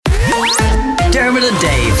Dermot and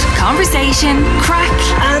Dave. Conversation, crack,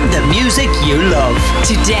 And the music you love.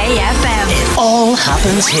 Today FM. It all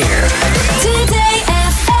happens here. Today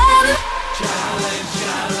FM.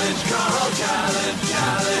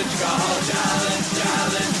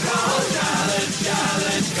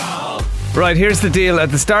 Right, here's the deal. At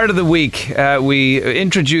the start of the week, we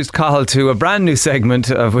introduced Cathal to a brand new segment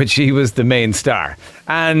of which he was the main star.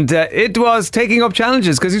 And it was taking up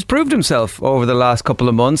challenges because he's proved himself over the last couple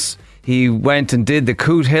of months. He went and did the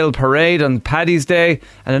Coot Hill Parade on Paddy's Day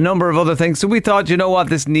and a number of other things. So we thought, you know what,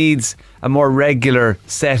 this needs a more regular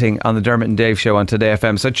setting on the Dermot and Dave show on Today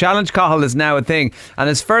FM. So Challenge Cathal is now a thing. And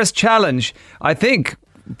his first challenge, I think,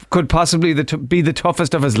 could possibly be the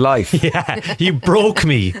toughest of his life. Yeah, you broke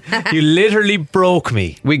me. You literally broke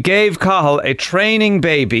me. We gave Cathal a training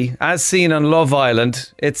baby, as seen on Love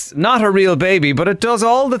Island. It's not a real baby, but it does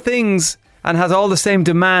all the things and has all the same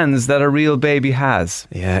demands that a real baby has.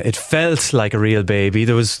 Yeah, it felt like a real baby.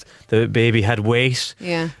 The baby had weight.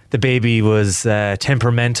 Yeah. The baby was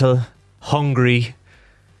temperamental, hungry.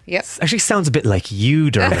 Yep. Actually sounds a bit like you,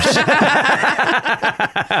 Dermot.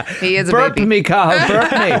 He is a Burp baby. me, Cathal,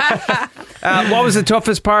 burp me. What was the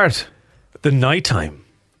toughest part? The nighttime.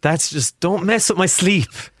 That's just, don't mess up my sleep.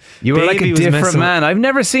 You were like Baby a was different messing man. I've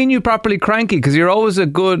never seen you properly cranky because you're always a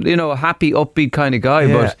good, happy, upbeat kind of guy.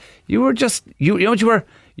 Yeah. But you were just, you know what you were?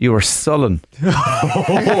 You were sullen. You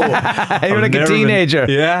were like a teenager.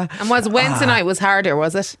 Yeah. And was Wednesday night was harder,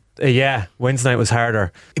 was it? Yeah, Wednesday night was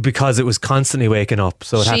harder because it was constantly waking up.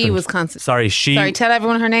 So it She happened. was constant. Sorry, Sorry, tell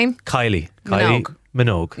everyone her name. Kylie Minogue.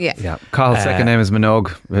 Minogue. Yeah. Yeah. Cahill's second name is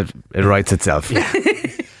Minogue. It writes itself.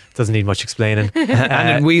 Doesn't need much explaining. And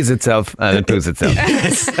it wheezes itself and it poos itself.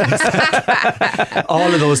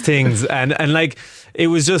 All of those things. And like, it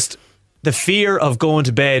was just the fear of going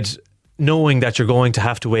to bed knowing that you're going to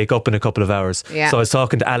have to wake up in a couple of hours. Yeah. So I was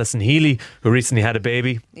talking to Alison Healy, who recently had a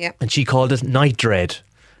baby. Yeah. And she called it night dread.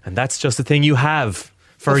 And that's just a thing you have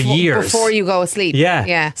for years. Before you go asleep. Yeah.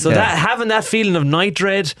 Yeah. So that having that feeling of night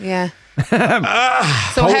dread. Yeah.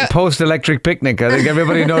 So Post-electric picnic. I think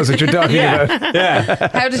everybody knows what you're talking about. Yeah.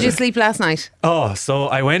 how did you sleep last night? Oh, so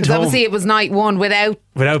I went 'Cause home. obviously it was night one without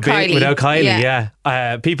Kylie. Without Kylie,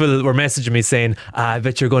 yeah. People were messaging me saying, I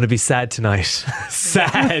bet you're going to be sad tonight.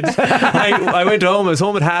 Sad. I went home. I was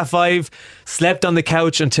home at 5:30, slept on the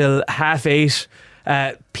couch until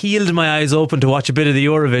 8:30, peeled my eyes open to watch a bit of the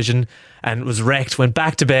Eurovision and was wrecked. Went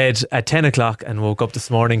back to bed at 10 o'clock and woke up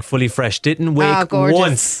this morning fully fresh. Didn't wake gorgeous.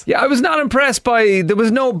 once. Yeah, I was not impressed by, there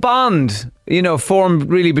was no bond, formed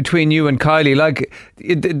really between you and Kylie. Like,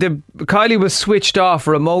 Kylie was switched off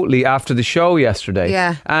remotely after the show yesterday.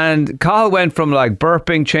 Yeah. And Cathal went from like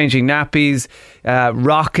burping, changing nappies,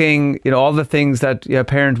 rocking, all the things that a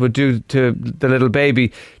parent would do to the little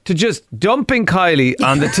baby, to just dumping Kylie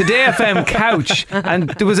on the Today FM couch. And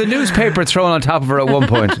there was a newspaper thrown on top of her at one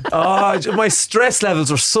point. Oh, my stress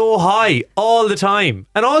levels were so high all the time.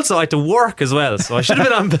 And also I had to work as well. So I should have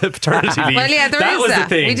been on paternity leave. Well, yeah, there that is was that.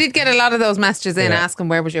 the thing. We did get a lot of those messages in Yeah. asking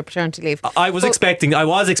where was your paternity leave. I was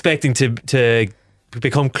expecting to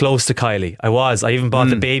become close to Kylie. I even bought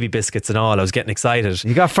the baby biscuits and all. I was getting excited.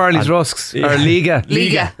 You got Farley's Rusks, Yeah. or Liga.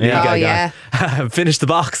 Liga. Yeah. Oh, yeah. Finished the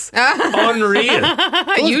box. Unreal.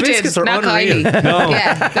 Those You did, biscuits are not unreal. Kylie. No.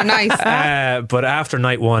 Yeah, they're nice. But after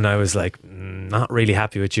night one, I was like, not really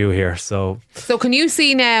happy with you here. So So can you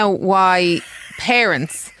see now why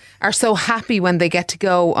parents are so happy when they get to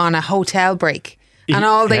go on a hotel break and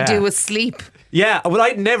all they Yeah. do is sleep? yeah, well,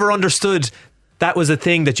 I'd never understood that was a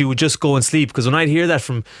thing that you would just go and sleep, because when I'd hear that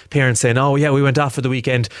from parents saying, oh yeah, we went off for the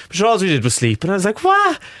weekend, but sure, all we did was sleep, and I was like,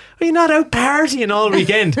 what? Are you not out partying all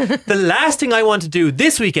weekend? The last thing I want to do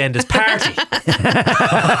this weekend is party.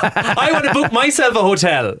 I want to book myself a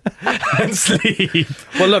hotel and sleep.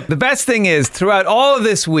 Well, look, the best thing is, throughout all of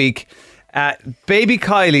this week, baby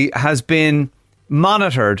Kylie has been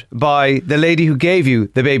monitored by the lady who gave you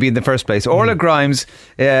the baby in the first place. Orla Grimes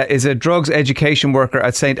is a drugs education worker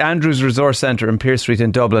at St Andrew's Resource Centre in Pearse Street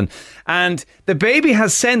in Dublin, and the baby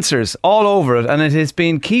has sensors all over it, and it has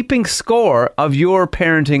been keeping score of your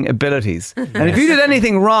parenting abilities. And if you did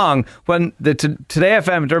anything wrong when the Today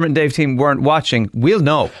FM Dermot and Dave team weren't watching, we'll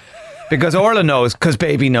know. Because Orla knows, because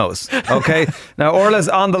baby knows. Okay? Now Orla's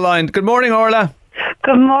on the line. Good morning, Orla.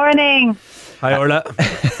 Good morning. Hi, Orla.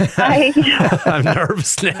 Hi. I'm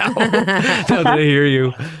nervous now. Now that I hear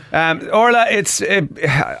you. Orla,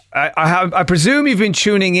 I presume you've been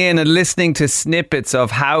tuning in and listening to snippets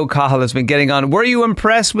of how Cathal has been getting on. Were you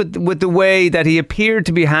impressed with the way that he appeared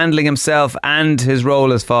to be handling himself and his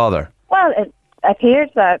role as father? Well, it appears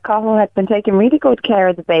that Cathal had been taking really good care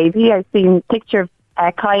of the baby. I've seen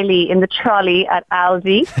Kylie in the trolley at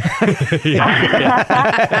Aldi,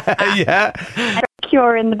 Yeah.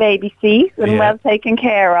 secure in the baby seat and Yeah. well taken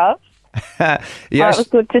care of. Yeah. That was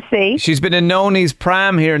good to see. She's been in Noni's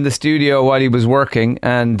pram here in the studio while he was working,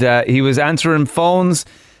 and he was answering phones,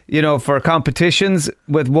 for competitions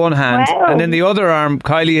with one hand, Wow. and in the other arm,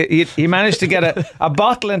 Kylie, he managed to get a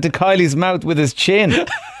bottle into Kylie's mouth with his chin.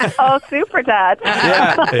 Oh, super, Dad.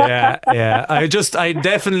 Yeah.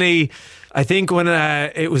 I think when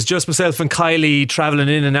it was just myself and Kylie travelling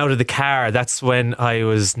in and out of the car, that's when I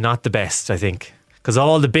was not the best, I think. Because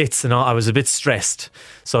all the bits and all, I was a bit stressed.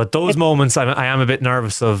 So at those moments, I am a bit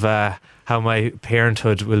nervous of how my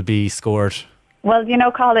parenthood will be scored. Well,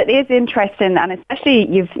 Carl, it is interesting, and especially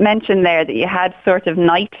you've mentioned there that you had sort of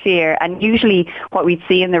night fear, and usually what we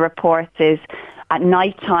see in the reports is at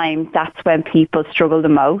night time, that's when people struggle the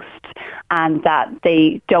most, and that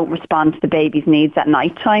they don't respond to the baby's needs at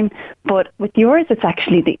night time. But with yours, it's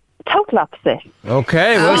actually the total opposite.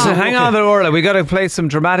 Okay, well, listen, hang on there, Orla. We got to play some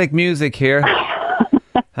dramatic music here.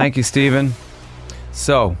 Thank you, Stephen.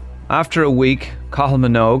 So, after a week, Cathal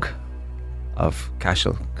Minogue of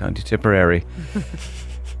Cashel, County Tipperary.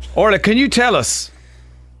 Orla, can you tell us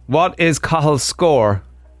what is Cahill's score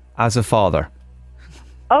as a father?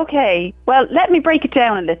 Okay, well, let me break it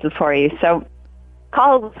down a little for you. So,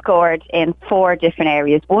 Cathal was scored in 4 different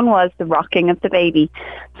areas. One was the rocking of the baby.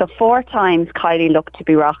 So 4 times Kylie looked to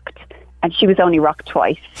be rocked, and she was only rocked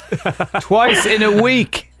twice. Twice in a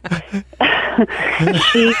week.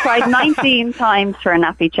 She cried 19 times for a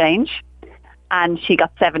nappy change, and she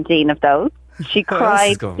got 17 of those. She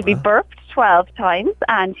cried going to be well. burped 12 times,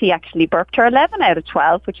 and he actually burped her 11 out of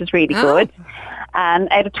 12, which is really good. And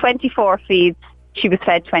out of 24 feeds, she was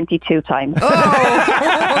fed 22 times.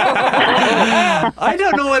 I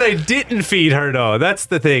don't know what I didn't feed her though. That's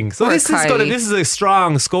the thing. So Poor this Kylie. is a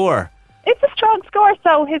strong score. It's a strong score,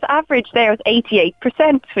 so his average there was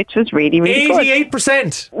 88%, which was really, really good.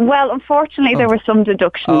 88%. Well, unfortunately, there were some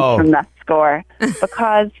deductions from that score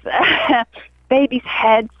because baby's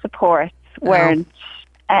head supports weren't.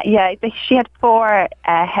 She had 4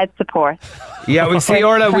 head supports. Yeah, we see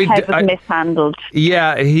Orla. Her head was mishandled.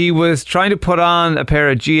 Yeah, he was trying to put on a pair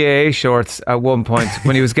of GAA shorts at one point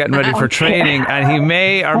when he was getting ready for training, and he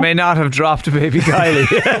may or may not have dropped baby Kylie.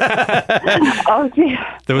 Oh dear.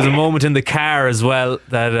 There was a moment in the car as well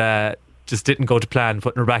that just didn't go to plan,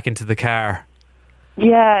 putting her back into the car.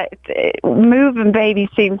 Yeah, moving baby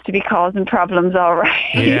seems to be causing problems, all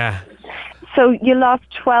right. Yeah. So you lost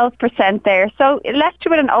 12% there. So it left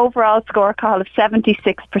you with an overall score call of 76%.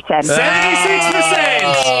 76%.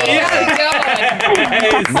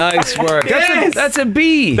 Yes. Nice work. Yes. That's a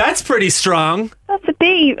B. That's pretty strong. That's a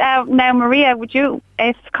B. Now, Maria, would you,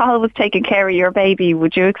 if Cathal was taking care of your baby,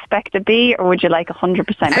 would you expect a B or would you like 100%?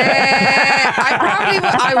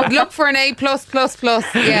 I would look for an A+++.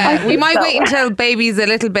 Yeah, we might so. wait until baby's a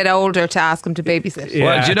little bit older to ask him to babysit. Yeah,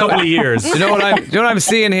 Well, do you know- a couple of years. Do you know what I'm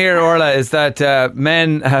seeing here, Orla, is that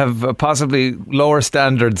men have possibly lower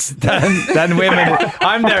standards than women.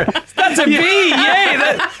 I'm there. That's a B.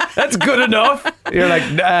 Yay! That's good enough. You're like,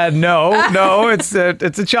 no. It's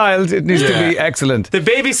a child. It needs to be excellent. The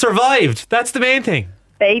baby survived. That's the main thing.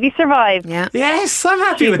 Baby survived. Yeah. Yes, I'm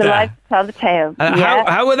happy She's with alive that. to tell the tale.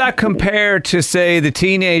 How would that compare to, say, the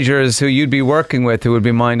teenagers who you'd be working with who would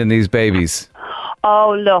be minding these babies?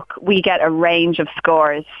 Oh, look, we get a range of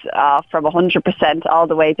scores from 100% all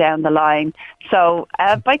the way down the line. So,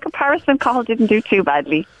 by comparison, Cathal didn't do too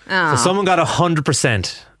badly. So someone got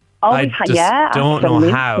 100%. Oh, I just don't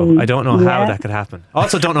know how. I don't know how that could happen. I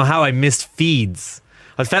also don't know how I missed feeds.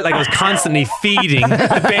 I felt like I was constantly feeding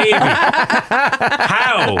the baby.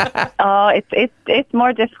 How? Oh, it's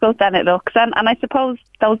more difficult than it looks. And I suppose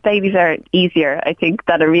those babies are easier, I think,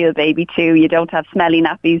 than a real baby too. You don't have smelly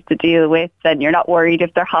nappies to deal with, and you're not worried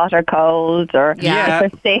if they're hot or cold or Yeah.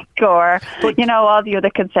 if they're sick or, all the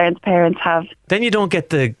other concerns parents have. Then you don't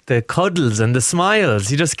get the cuddles and the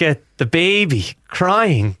smiles. You just get the baby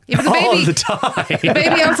crying Yeah, but the all baby- the time. The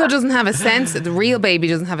baby also doesn't have a sensor. The real baby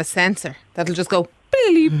doesn't have a sensor that'll just go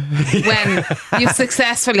beep when you've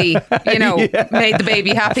successfully, made the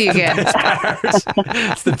baby happy again.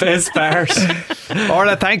 It's the best part.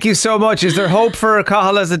 Orla, thank you so much. Is there hope for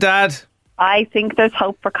Cathal as a dad? I think there's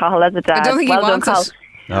hope for Cathal as a dad. I don't think he well done, wants Cathal. it.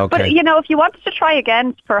 Okay. But, you know, if you wanted to try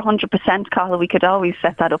again for 100%, Cathal, we could always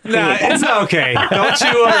set that up for Nah, you again. it's okay. Don't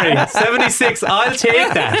you worry. 76, I'll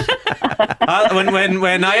take that.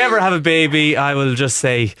 When I ever have a baby, I will just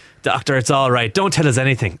say, doctor, it's all right. Don't tell us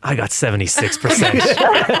anything. I got 76%.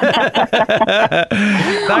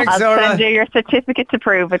 Thanks, I'll Orla. send you your certificate to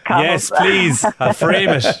prove it, Cathal. Yes, please. I'll frame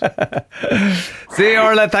it. See you,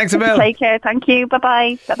 Orla. Thanks a mil. Take care. Thank you.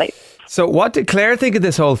 Bye-bye. Bye-bye. So what did Claire think of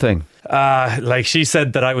this whole thing? Like she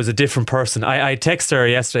said that I was a different person. I texted her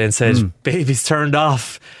yesterday and said, baby's turned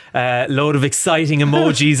off. Load of exciting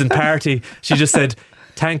emojis and party. She just said,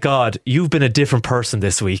 thank God, you've been a different person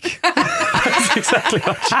this week. That's exactly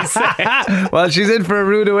what she said. Well, she's in for a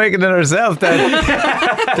rude awakening herself then.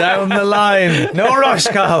 Down the line. No rush,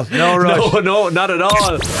 Cathal. No rush. No, not at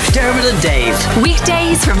all. Dermot and Dave.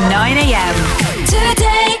 Weekdays from 9 a.m.